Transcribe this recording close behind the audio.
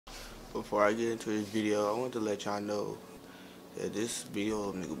Before I get into this video, I want to let y'all know that this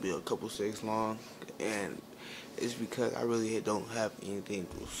video will be a couple seconds long, and it's because I really don't have anything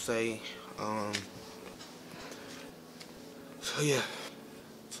to say. So yeah,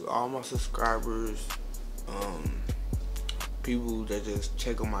 to all my subscribers, people that just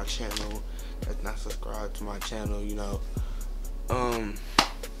check on my channel, that's not subscribed to my channel, you know,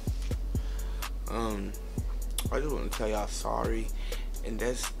 I just want to tell y'all sorry, and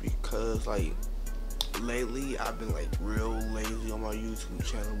that's because like lately I've been like real lazy on my YouTube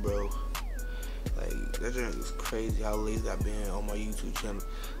channel, bro. Like that is crazy how lazy I've been on my YouTube channel.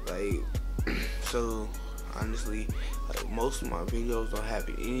 Like so honestly, like most of my videos don't have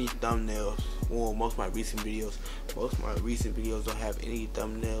any thumbnails. Well, most of my recent videos don't have any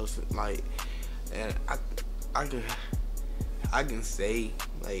thumbnails. Like, and I can say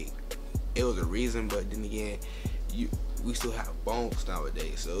like it was a reason, but then again, we still have phones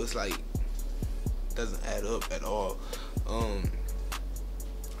nowadays, so it's like it doesn't add up at all.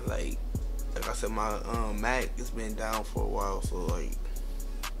 Like I said, my Mac has been down for a while, so like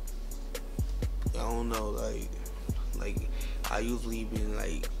I don't know, like I usually been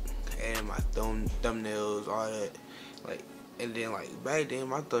like adding my thumbnails, all that, like, and then like back then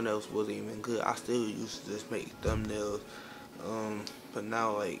my thumbnails wasn't even good. I still used to just make thumbnails, but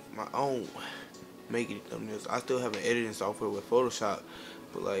now like my own making thumbnails. I still have an editing software with Photoshop,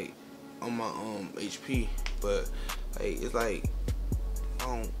 but like on my HP, but like it's like I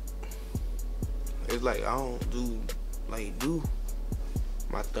don't do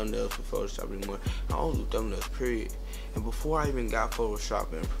my thumbnails for Photoshop anymore. I don't do thumbnails, period. And before I even got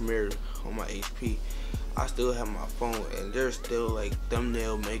Photoshop and Premiere on my HP, I still have my phone, and there's still like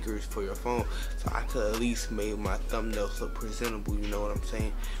thumbnail makers for your phone, so I could at least make my thumbnails look presentable, you know what I'm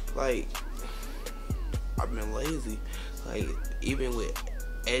saying? Like, I've been lazy, like even with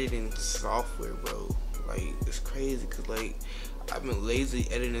editing software, bro. Like it's crazy, cause like I've been lazy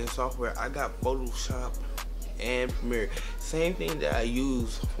editing software. I got Photoshop and Premiere, same thing that I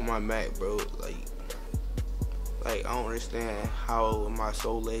use for my Mac, bro. Like I don't understand how am I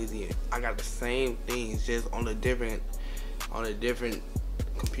so lazy. I got the same things, just on a different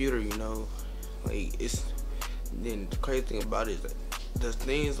computer, you know. Like it's, then the crazy thing about it is that the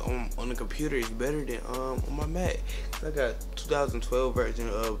things on the computer is better than on my Mac. I got 2012 version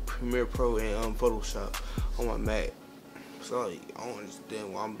of Premiere Pro and Photoshop on my Mac. So like, I don't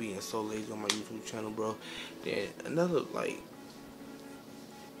understand why I'm being so lazy on my YouTube channel, bro. Then another, like,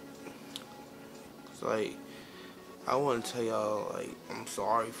 it's like I want to tell y'all, like, I'm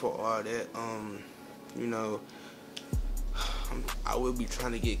sorry for all that. You know, I will be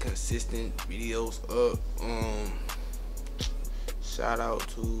trying to get consistent videos up. Shout out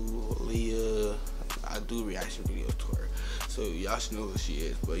to Leah. I do reaction videos to her, so y'all should know who she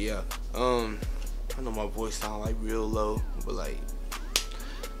is. But yeah, I know my voice sound like real low, but like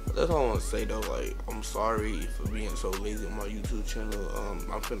that's all I want to say though. Like, I'm sorry for being so lazy on my YouTube channel.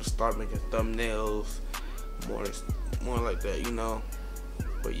 I'm finna start making thumbnails, more like that, you know.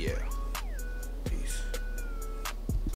 But yeah, peace.